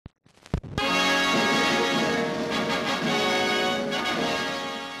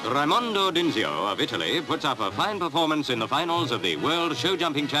Raimondo D'Inzeo of Italy puts up a fine performance in the finals of the World Show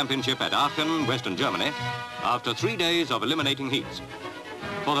Jumping Championship at Aachen, Western Germany, after 3 days of eliminating heats.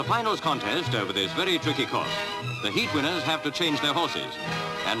 For the finals contest over this very tricky course, the heat winners have to change their horses,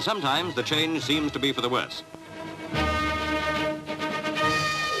 and sometimes the change seems to be for the worse.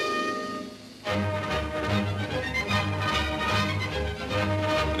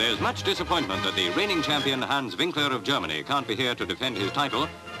 There's much disappointment that the reigning champion Hans Winkler of Germany can't be here to defend his title.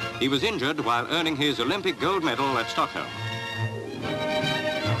 He was injured while earning his Olympic gold medal at Stockholm.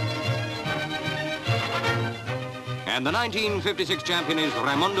 And the 1956 champion is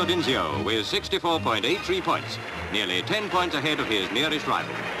Raimondo D'Inzeo with 64.83 points, nearly 10 points ahead of his nearest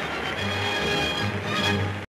rival.